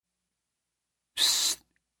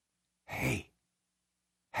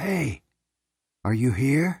Hey, are you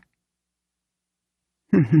here?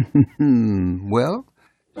 Well,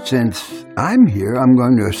 since I'm here, I'm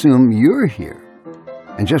going to assume you're here.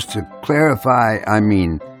 And just to clarify, I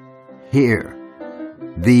mean here,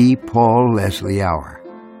 the Paul Leslie Hour.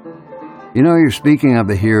 You know, you're speaking of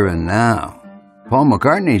the here and now. Paul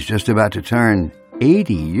McCartney's just about to turn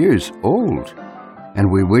 80 years old,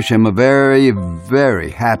 and we wish him a very, very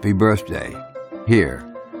happy birthday here.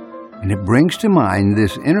 And it brings to mind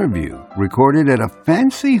this interview recorded at a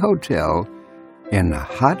fancy hotel in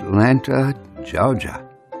Atlanta, Georgia.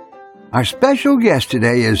 Our special guest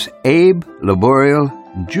today is Abe Laboriel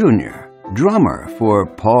Jr., drummer for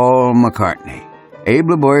Paul McCartney. Abe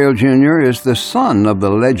Laboriel Jr. is the son of the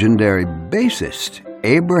legendary bassist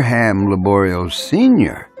Abraham Laboriel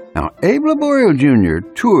Sr. Now, Abe Laboriel Jr.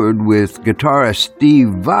 toured with guitarist Steve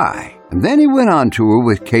Vai, and then he went on tour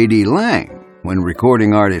with K.D. Lang, when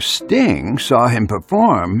recording artist Sting saw him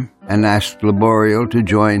perform and asked Laboriel to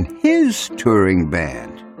join his touring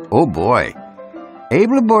band. Oh boy,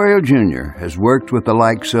 Abe Laboriel Jr. has worked with the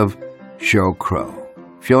likes of Sheryl Crow,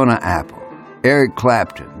 Fiona Apple, Eric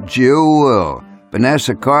Clapton, Jill Will,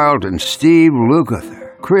 Vanessa Carlton, Steve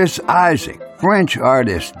Lukather, Chris Isaac, French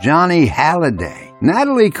artist Johnny Hallyday,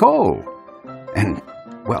 Natalie Cole, and,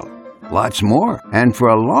 well, lots more. And for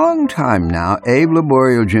a long time now, Abe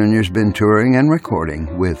Laboriel Jr. has been touring and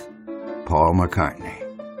recording with Paul McCartney.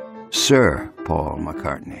 Sir Paul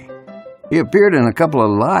McCartney. He appeared in a couple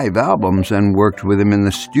of live albums and worked with him in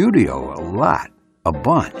the studio a lot, a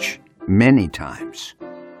bunch, many times.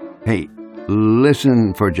 Hey,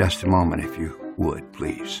 listen for just a moment if you would,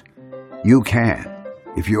 please. You can,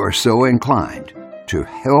 if you are so inclined, to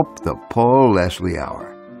help the Paul Leslie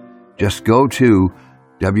Hour. Just go to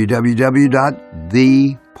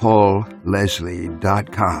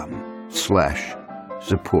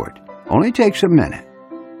www.thepaulleslie.com/support. Only takes a minute.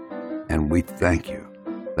 And we thank you.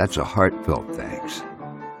 That's a heartfelt thanks.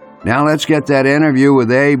 Now let's get that interview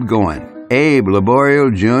with Abe going. Abe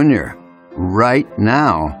Laboriel Jr. Right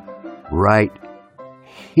now. Right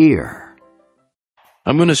here.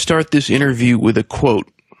 I'm going to start this interview with a quote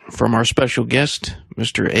from our special guest,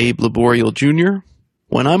 Mr. Abe Laboriel Jr.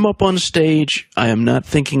 When I'm up on stage, I am not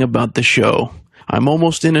thinking about the show. I'm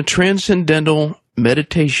almost in a transcendental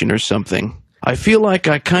meditation or something. I feel like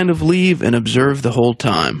I kind of leave and observe the whole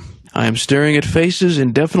time. I am staring at faces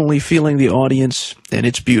and definitely feeling the audience, and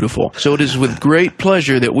it's beautiful. So it is with great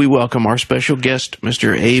pleasure that we welcome our special guest,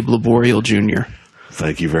 Mr. Abe Laboriel Jr.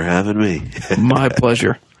 Thank you for having me. My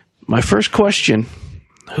pleasure. My first question,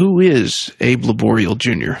 who is Abe Laboriel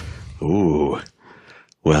Jr.? Ooh.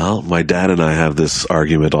 Well, my dad and I have this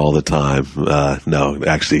argument all the time. No,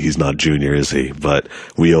 actually, he's not Junior, is he? But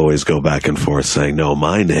we always go back and forth saying, no,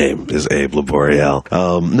 my name is Abe Laboriel.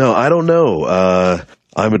 No, I don't know.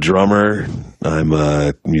 I'm a drummer. I'm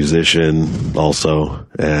a musician also.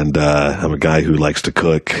 And I'm a guy who likes to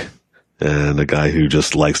cook and a guy who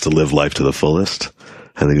just likes to live life to the fullest.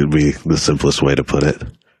 I think it would be the simplest way to put it.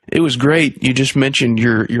 It was great. You just mentioned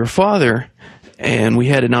your father. And we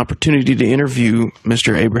had an opportunity to interview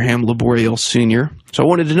Mr. Abraham Laboriel Sr. So I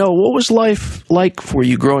wanted to know, what was life like for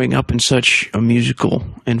you growing up in such a musical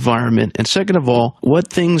environment? And second of all,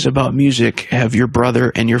 what things about music have your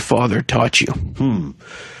brother and your father taught you?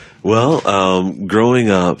 Well, growing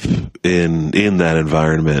up in that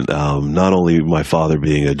environment, not only my father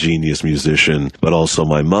being a genius musician, but also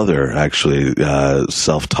my mother actually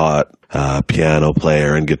self-taught piano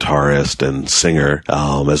player and guitarist and singer,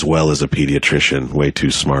 as well as a pediatrician, way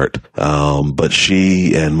too smart. But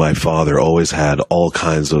she and my father always had all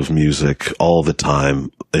kinds of music all the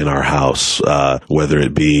time in our house, whether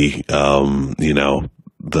it be,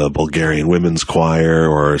 the Bulgarian women's choir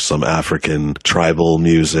or some African tribal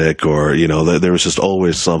music, or, there was just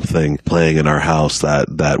always something playing in our house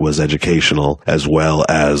that was educational as well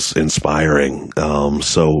as inspiring.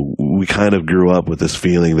 So we kind of grew up with this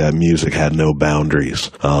feeling that music had no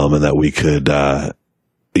boundaries, and that we could,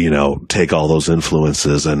 take all those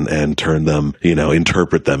influences and turn them,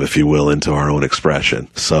 interpret them, if you will, into our own expression.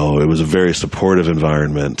 So it was a very supportive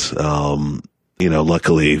environment.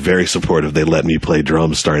 Luckily, very supportive. They let me play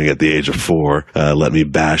drums starting at the age of 4, let me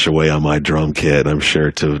bash away on my drum kit, I'm sure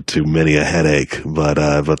to many a headache,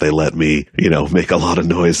 but they let me, make a lot of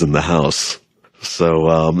noise in the house. So,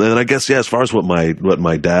 and I guess, as far as what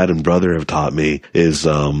my dad and brother have taught me is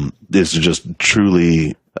to just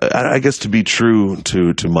truly, I guess, to be true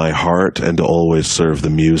to my heart and to always serve the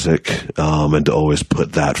music, and to always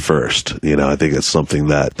put that first. I think it's something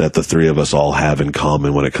that the three of us all have in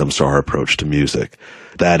common when it comes to our approach to music.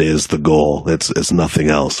 That is the goal. It's nothing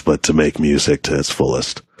else but to make music to its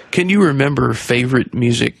fullest. Can you remember favorite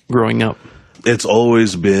music growing up? It's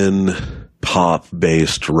always been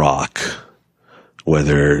pop-based rock,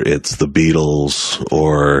 whether it's the Beatles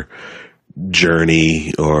or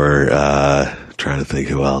Journey or trying to think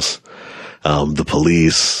who else, the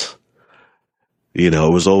Police. You know,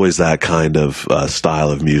 it was always that kind of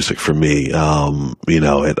style of music for me. I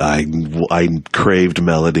craved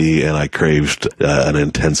melody and I craved an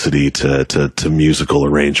intensity to musical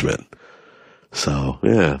arrangement. So,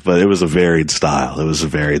 yeah, but it was a varied style. I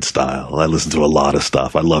listened to a lot of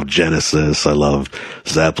stuff. I loved Genesis. I loved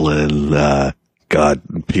Zeppelin.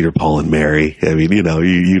 Peter, Paul, and Mary. I mean, you know,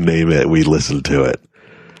 you name it, we listened to it.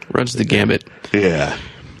 Runs the gambit. Yeah.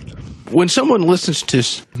 When someone listens to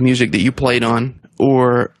music that you played on,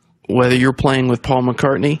 or whether you're playing with Paul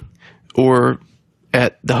McCartney or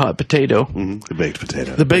at the hot potato. Mm-hmm. The baked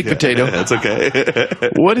potato. The baked potato. That's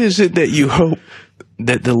okay. What is it that you hope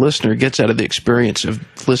that the listener gets out of the experience of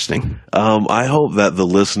listening? I hope that the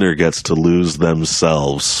listener gets to lose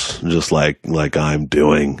themselves, just like I'm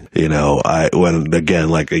doing. You know,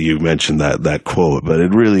 like you mentioned that quote, but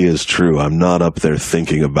it really is true. I'm not up there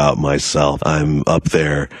thinking about myself. I'm up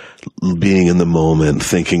there being in the moment,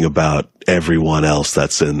 thinking about everyone else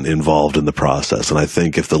that's involved in the process. And I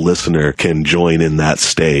think if the listener can join in that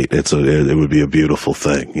state, it would be a beautiful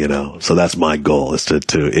thing, you know? So that's my goal, is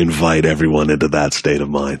to invite everyone into that state of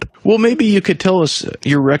mind. Well, maybe you could tell us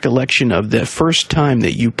your recollection of the first time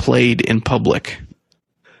that you played in public.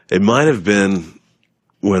 It might have been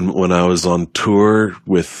when I was on tour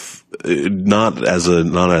with, not as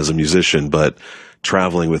a musician, but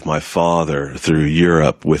traveling with my father through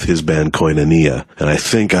Europe with his band Koinonia. And I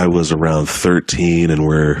think I was around 13 and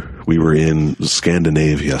we were in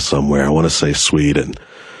Scandinavia somewhere. I want to say Sweden.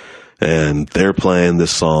 And they're playing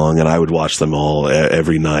this song, and I would watch them all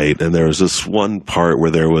every night. And there was this one part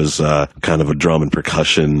where there was kind of a drum and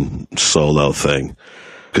percussion solo thing.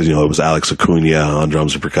 Because, you know, it was Alex Acuna on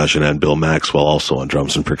drums and percussion and Bill Maxwell also on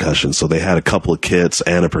drums and percussion. So they had a couple of kits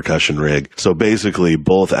and a percussion rig. So basically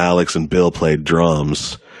both Alex and Bill played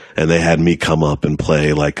drums, and they had me come up and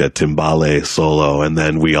play like a timbale solo, and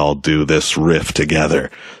then we all do this riff together.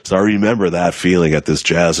 So I remember that feeling at this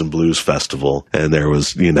jazz and blues festival, and there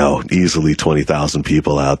was, you know, easily 20,000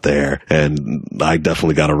 people out there, and I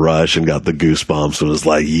definitely got a rush and got the goosebumps. It was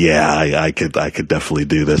like, yeah, I could definitely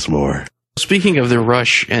do this more. Speaking of the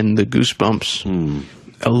rush and the goosebumps,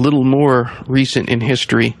 a little more recent in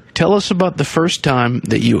history, tell us about the first time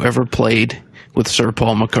that you ever played with Sir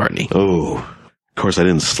Paul McCartney. Oh, of course, I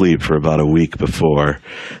didn't sleep for about a week before.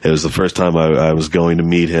 It was the first time I was going to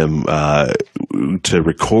meet him to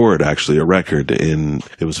record, actually, a record.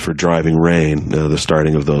 It was for Driving Rain, the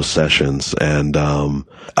starting of those sessions. And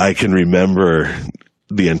I can remember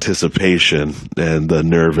the anticipation and the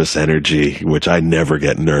nervous energy, which I never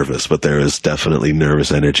get nervous, but there is definitely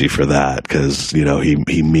nervous energy for that, because, you know,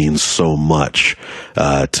 he means so much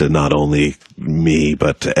to not only me,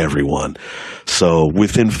 but to everyone. So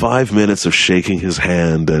within 5 minutes of shaking his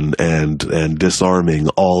hand and disarming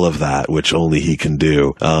all of that, which only he can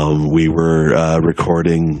do, we were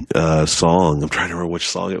recording a song. I'm trying to remember which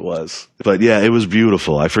song it was. But yeah, it was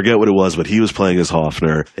beautiful. I forget what it was, but he was playing his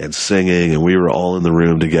Hofner and singing, and we were all in the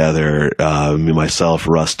room together, myself,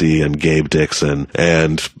 Rusty, and Gabe Dixon,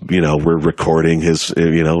 and, you know, we're recording his,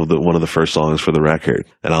 you know, one of the first songs for the record.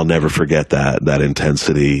 And I'll never forget that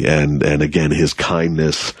intensity, and again, his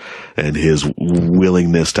kindness and his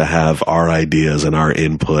willingness to have our ideas and our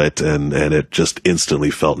input, and it just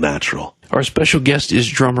instantly felt natural. Our special guest is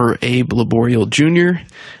drummer Abe Laboriel Jr.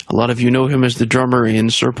 A lot of you know him as the drummer in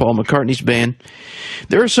Sir Paul McCartney's band.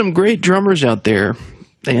 There are some great drummers out there.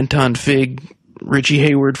 Anton Fig, Richie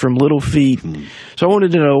Hayward from Little Feat. So I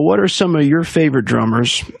wanted to know, what are some of your favorite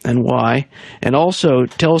drummers and why? And also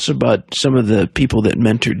tell us about some of the people that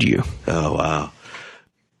mentored you. Oh, wow.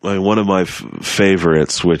 I mean, one of my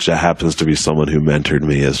favorites, which happens to be someone who mentored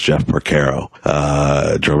me, is Jeff Porcaro,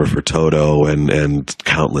 drummer for Toto and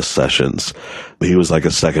countless sessions. He was like a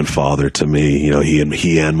second father to me. You know,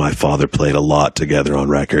 he and my father played a lot together on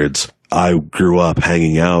records. I grew up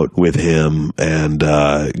hanging out with him and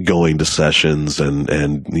going to sessions,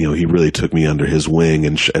 and you know, he really took me under his wing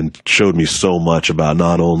and showed me so much about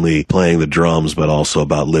not only playing the drums but also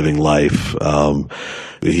about living life.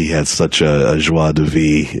 He had such a joie de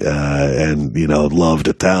vivre, and, you know, loved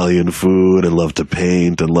Italian food and loved to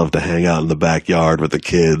paint and loved to hang out in the backyard with the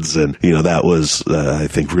kids. And, you know, that was, I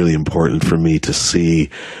think, really important for me to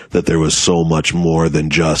see that there was so much more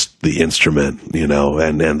than just the instrument, you know,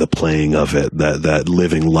 and the playing of it, that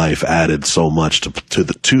living life added so much to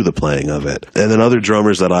the playing of it. And then other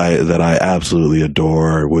drummers that I absolutely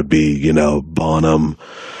adore would be, you know, Bonham,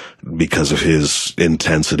 because of his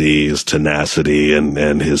intensity, his tenacity,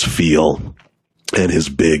 and his feel. And his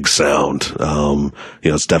big sound.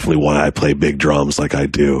 It's definitely why I play big drums like I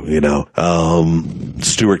do,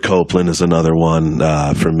 Stuart Copeland is another one,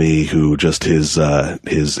 for me, who just his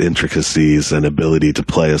intricacies and ability to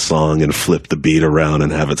play a song and flip the beat around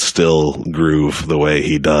and have it still groove the way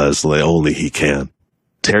he does, like only he can.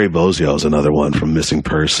 Terry Bozzio is another one from Missing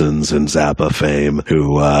Persons and Zappa fame,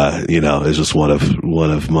 who, is just one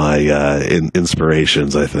of my,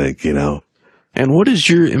 inspirations, I think, And what is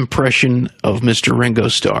your impression of Mr. Ringo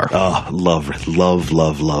Starr? Oh, love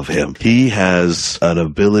him. He has an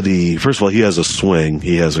ability. First of all, he has a swing.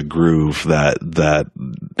 He has a groove that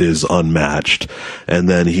is unmatched. And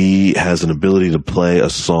then he has an ability to play a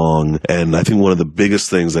song. And I think one of the biggest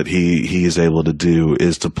things that he is able to do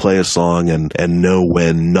is to play a song and know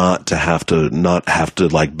when not to have to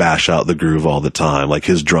like bash out the groove all the time. Like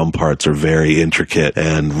his drum parts are very intricate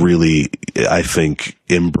and really, I think,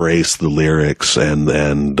 embrace the lyrics and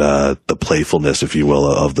the playfulness, if you will,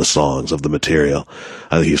 of the songs, of the material.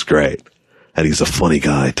 I think he's great. And he's a funny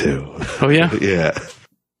guy, too. Oh, yeah? Yeah.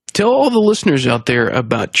 Tell all the listeners out there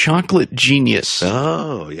about Chocolate Genius.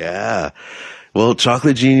 Oh, yeah. Well,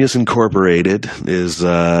 Chocolate Genius Incorporated is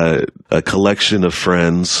a collection of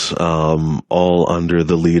friends, all under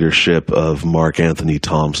the leadership of Mark Anthony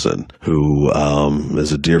Thompson, who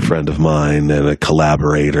is a dear friend of mine and a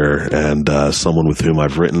collaborator and someone with whom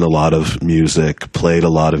I've written a lot of music, played a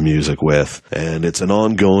lot of music with. And it's an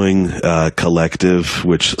ongoing collective,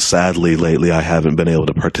 which sadly lately I haven't been able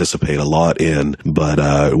to participate a lot in.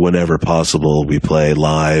 But whenever possible, we play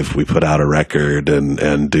live, we put out a record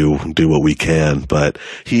and do what we can. But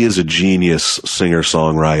he is a genius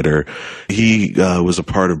singer-songwriter. He was a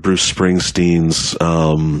part of Bruce Springsteen's,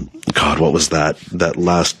 what was that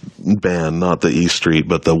last band? Not the E Street,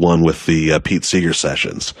 but the one with the Pete Seeger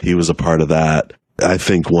sessions. He was a part of that. I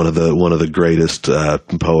think one of the greatest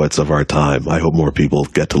poets of our time. I hope more people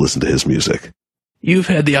get to listen to his music. You've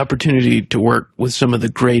had the opportunity to work with some of the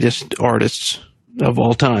greatest artists of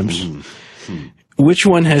all times. Mm-hmm. Which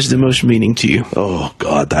one has the most meaning to you? Oh,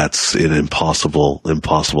 God, that's an impossible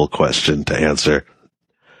question to answer.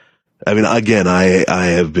 I mean, again, I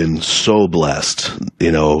have been so blessed,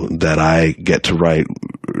 that I get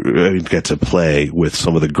to play with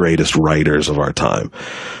some of the greatest writers of our time.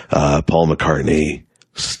 Paul McCartney,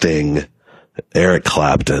 Sting, Eric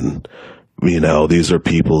Clapton. These are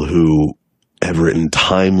people who have written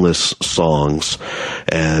timeless songs,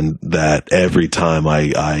 and that every time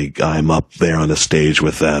I'm up there on a stage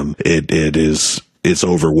with them, it's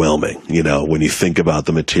overwhelming, when you think about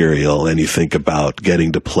the material and you think about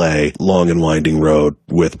getting to play Long and Winding Road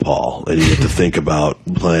with Paul, and you get to think about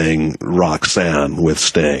playing Roxanne with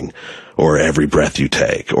Sting, or Every Breath You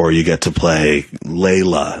Take, or you get to play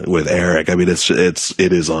Layla with Eric. I mean, it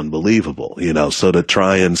is unbelievable, so to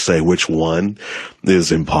try and say which one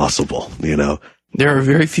is impossible, There are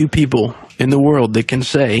very few people in the world that can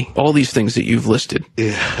say all these things that you've listed.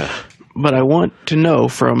 Yeah. But I want to know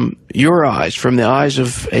from your eyes, from the eyes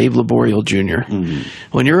of Abe Laboriel Jr., mm-hmm.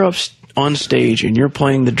 when you're up on stage and you're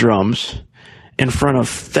playing the drums in front of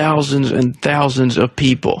thousands and thousands of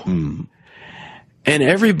people, and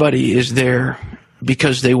everybody is there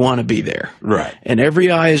because they want to be there. Right. And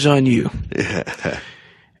every eye is on you. Yeah.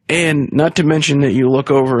 And not to mention that you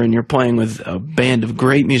look over and you're playing with a band of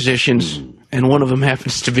great musicians, and one of them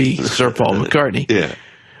happens to be Sir Paul McCartney. Yeah.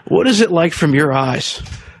 What is it like from your eyes?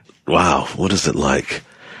 Wow, what is it like?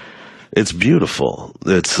 It's beautiful.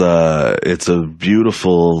 It's a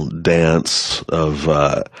beautiful dance of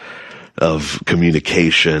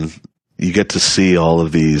communication. You get to see all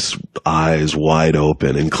of these eyes wide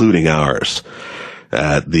open, including ours,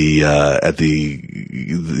 at the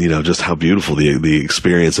just how beautiful the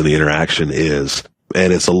experience and the interaction is.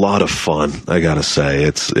 And it's a lot of fun, I gotta say.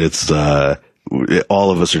 It's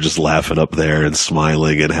all of us are just laughing up there and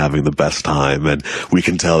smiling and having the best time, and we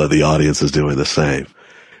can tell that the audience is doing the same.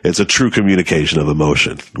 It's a true communication of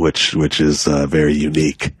emotion, which is very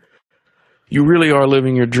unique. You really are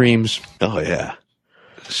living your dreams. Oh, yeah.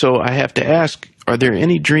 So I have to ask, are there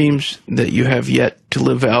any dreams that you have yet to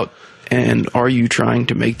live out, and are you trying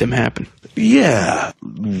to make them happen? Yeah.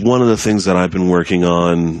 One of the things that I've been working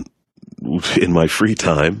on in my free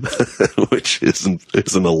time, which isn't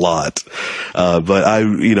a lot. But I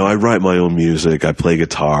write my own music. I play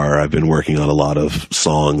guitar. I've been working on a lot of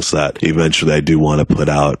songs that eventually I do want to put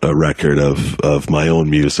out a record of my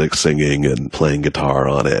own music, singing and playing guitar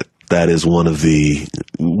on it. That is one of the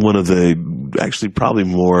actually probably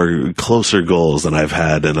more closer goals than I've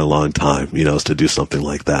had in a long time, is to do something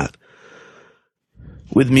like that.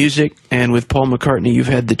 With music and with Paul McCartney, you've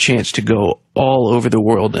had the chance to go all over the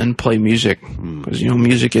world and play music, because,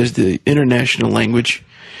 music is the international language.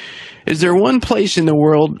 Is there one place in the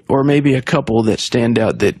world, or maybe a couple, that stand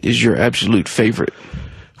out that is your absolute favorite?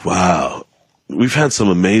 Wow. We've had some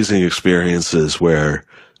amazing experiences where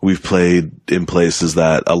we've played in places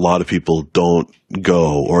that a lot of people don't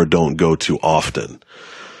go or don't go to often.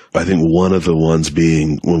 I think one of the ones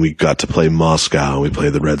being when we got to play Moscow and we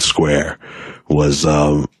played the Red Square was,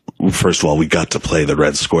 first of all, we got to play the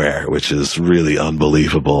Red Square, which is really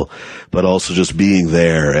unbelievable, but also just being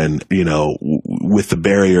there and, with the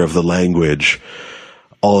barrier of the language,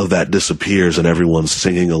 all of that disappears and everyone's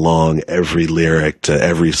singing along every lyric to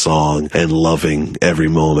every song and loving every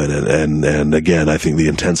moment. And again, I think the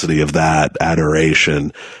intensity of that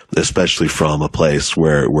adoration, especially from a place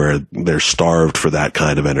where they're starved for that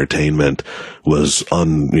kind of entertainment, was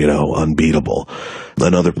unbeatable.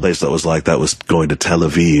 Another place that was like that was going to Tel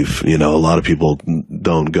Aviv. A lot of people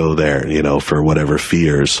don't go there, for whatever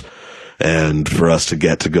fears. And for us to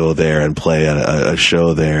get to go there and play a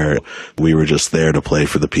show there, we were just there to play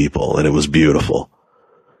for the people, and it was beautiful.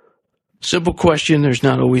 Simple question. There's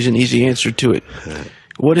not always an easy answer to it.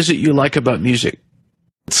 What is it you like about music?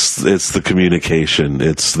 It's the communication.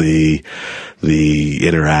 It's the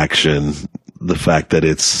interaction, the fact that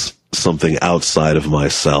it's something outside of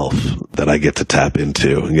myself that I get to tap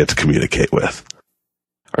into and get to communicate with.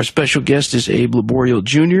 Our special guest is Abe Laboriel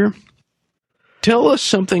Jr. Tell us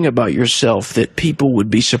something about yourself that people would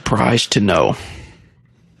be surprised to know.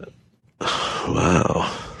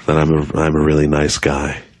 Wow, that I'm a really nice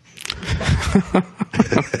guy.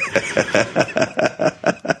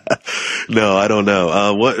 No, I don't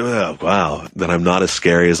know. Wow, that I'm not as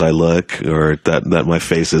scary as I look, or that my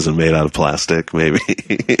face isn't made out of plastic. Maybe.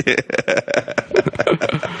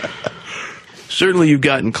 Certainly, you've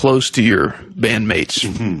gotten close to your bandmates,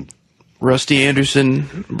 Mm-hmm. Rusty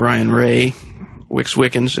Anderson, Brian Ray, Wix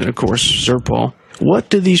Wickens, and of course Sir Paul. What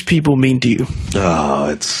do these people mean to you? Oh,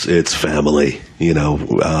 it's family.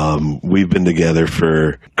 We've been together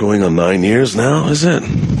for going on 9 years now, is it?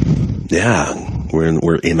 Yeah,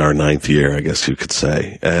 we're in our 9th year, I guess you could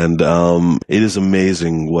say. And it is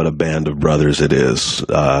amazing what a band of brothers it is.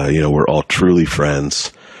 We're all truly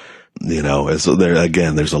friends. There's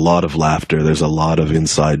a lot of laughter, there's a lot of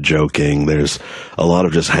inside joking, there's a lot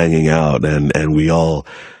of just hanging out, and we all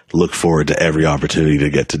look forward to every opportunity to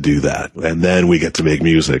get to do that. And then we get to make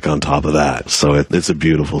music on top of that. So it's a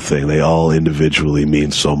beautiful thing. They all individually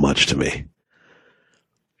mean so much to me.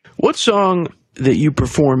 What song that you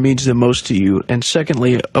perform means the most to you? And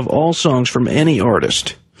secondly, of all songs from any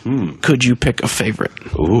artist, could you pick a favorite?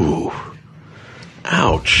 Ooh.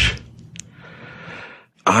 Ouch.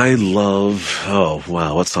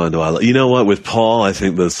 What song do I love? You know what? With Paul, I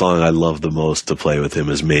think the song I love the most to play with him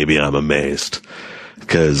is Maybe I'm Amazed.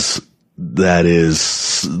 Because that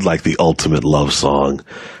is like the ultimate love song.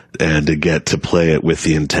 And to get to play it with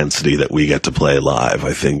the intensity that we get to play live,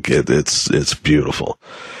 I think it's beautiful.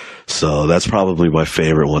 So that's probably my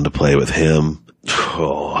favorite one to play with him.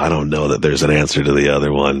 Oh, I don't know that there's an answer to the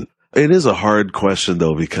other one. It is a hard question,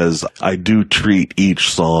 though, because I do treat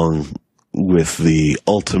each song with the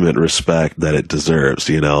ultimate respect that it deserves,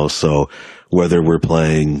 So whether we're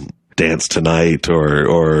playing Dance Tonight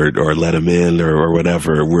or Let 'Em In or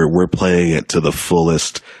whatever, we're playing it to the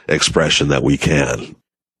fullest expression that we can.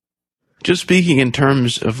 Just speaking in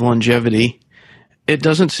terms of longevity, it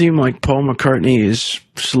doesn't seem like Paul McCartney is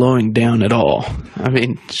slowing down at all. I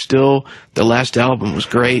mean, still, the last album was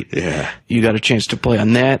great. Yeah. You got a chance to play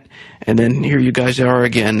on that, and then here you guys are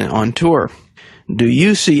again on tour. Do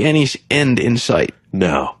you see any end in sight?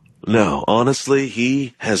 No. Honestly,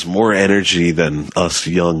 he has more energy than us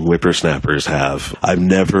young whippersnappers have. I've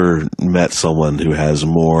never met someone who has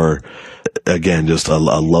more, again, just a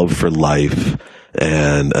love for life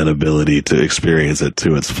and an ability to experience it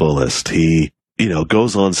to its fullest. He,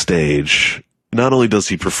 goes on stage. Not only does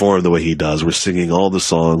he perform the way he does, we're singing all the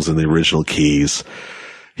songs in the original keys.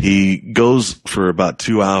 He goes for about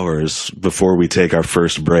 2 hours before we take our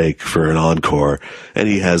first break for an encore, and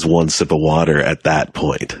he has one sip of water at that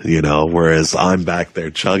point, whereas I'm back there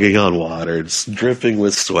chugging on water, just dripping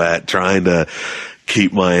with sweat, trying to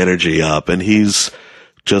keep my energy up, and he's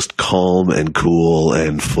just calm and cool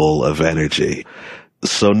and full of energy.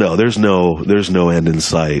 So no, there's no end in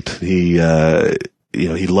sight. He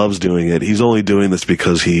loves doing it. He's only doing this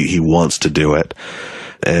because he wants to do it.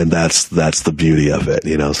 And that's the beauty of it,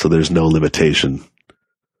 so there's no limitation.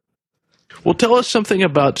 Well, tell us something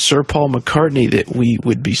about Sir Paul McCartney that we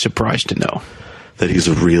would be surprised to know. That he's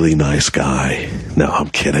a really nice guy. No, I'm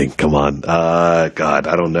kidding. Come on. God,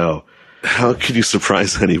 I don't know. how could you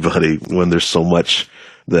surprise anybody when there's so much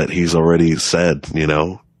that he's already said, you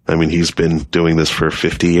know? I mean, he's been doing this for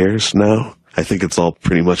 50 years now. I think it's all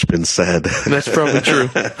pretty much been said. That's probably true.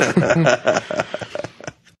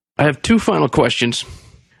 I have two final questions.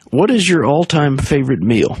 What is your all-time favorite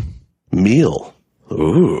meal? Meal?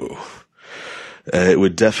 Ooh. It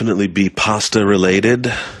would definitely be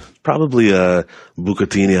pasta-related. Probably a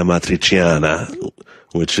bucatini amatriciana,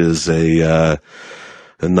 which is a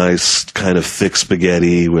nice kind of thick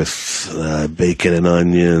spaghetti with bacon and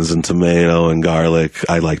onions and tomato and garlic.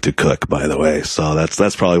 I like to cook, by the way, so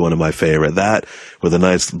that's probably one of my favorite. That with a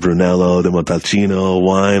nice Brunello de Montalcino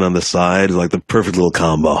wine on the side is like the perfect little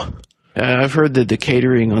combo. I've heard that the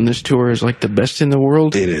catering on this tour is like the best in the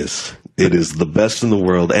world. It is. It is the best in the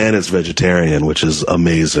world, and it's vegetarian, which is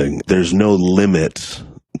amazing. There's no limit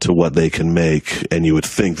to what they can make, and you would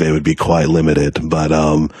think they would be quite limited, but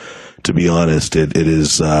to be honest, it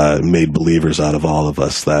is made believers out of all of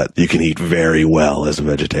us that you can eat very well as a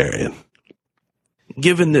vegetarian.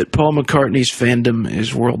 Given that Paul McCartney's fandom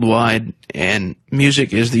is worldwide and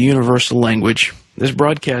music is the universal language, this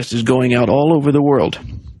broadcast is going out all over the world.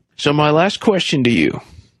 So my last question to you,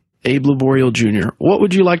 Abe Laboriel Jr., what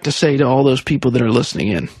would you like to say to all those people that are listening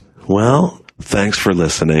in? Well, thanks for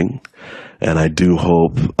listening, and I do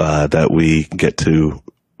hope that we get to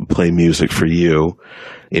play music for you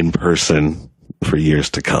in person for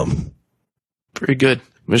years to come. Very good.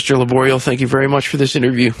 Mr. Laboriel, thank you very much for this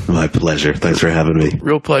interview. My pleasure. Thanks for having me.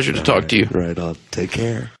 Real pleasure to talk to you. Right on. Take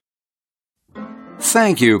care.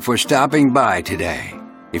 Thank you for stopping by today.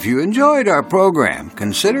 If you enjoyed our program,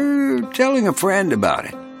 consider telling a friend about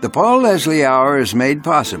it. The Paul Leslie Hour is made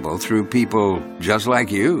possible through people just like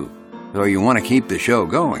you. So you want to keep the show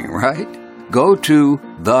going, right? Go to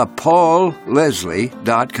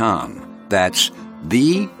thepaulleslie.com. That's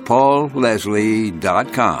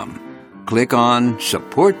thepaulleslie.com. Click on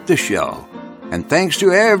Support the Show. And thanks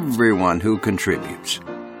to everyone who contributes.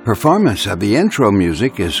 Performance of the intro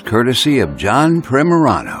music is courtesy of John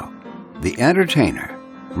Primorano, The Entertainer,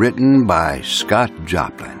 written by Scott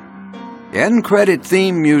Joplin. End credit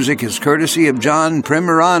theme music is courtesy of John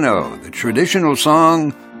Primorano, the traditional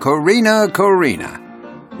song Corina Corina.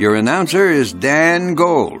 Your announcer is Dan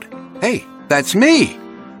Gold. Hey, that's me.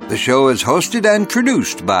 The show is hosted and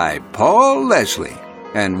produced by Paul Leslie.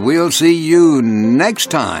 And we'll see you next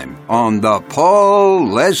time on the Paul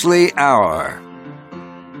Leslie Hour.